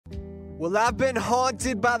Well, I've been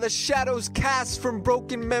haunted by the shadows cast from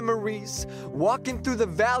broken memories, walking through the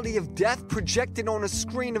valley of death, projected on a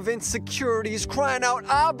screen of insecurities, crying out,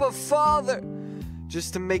 Abba, Father,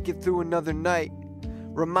 just to make it through another night.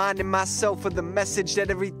 Reminding myself of the message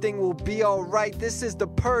that everything will be alright. This is the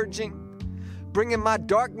purging, bringing my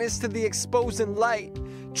darkness to the exposing light,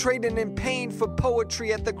 trading in pain for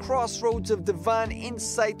poetry at the crossroads of divine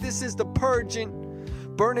insight. This is the purging,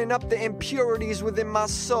 burning up the impurities within my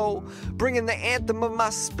soul, bringing the anthem of my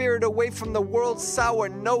spirit away from the world's sour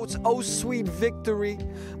notes. Oh, sweet victory.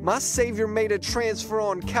 My Savior made a transfer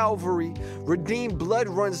on Calvary. Redeemed blood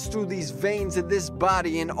runs through these veins of this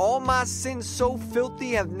body, and all my sins so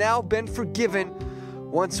filthy have now been forgiven.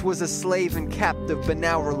 Once was a slave and captive, but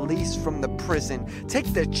now released from the prison.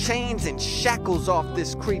 Take the chains and shackles off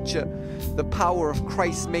this creature. The power of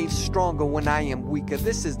Christ made stronger when I am weaker.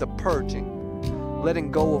 This is the purging.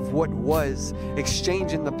 Letting go of what was,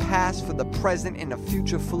 exchanging the past for the present and a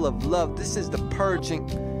future full of love. This is the purging.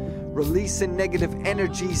 Releasing negative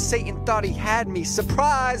energy. Satan thought he had me.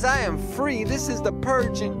 Surprise, I am free. This is the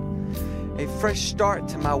purging. A fresh start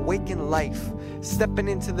to my waking life. Stepping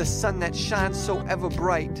into the sun that shines so ever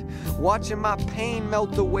bright. Watching my pain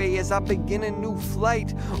melt away as I begin a new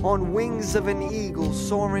flight. On wings of an eagle,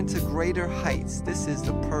 soaring to greater heights. This is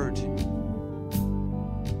the purging.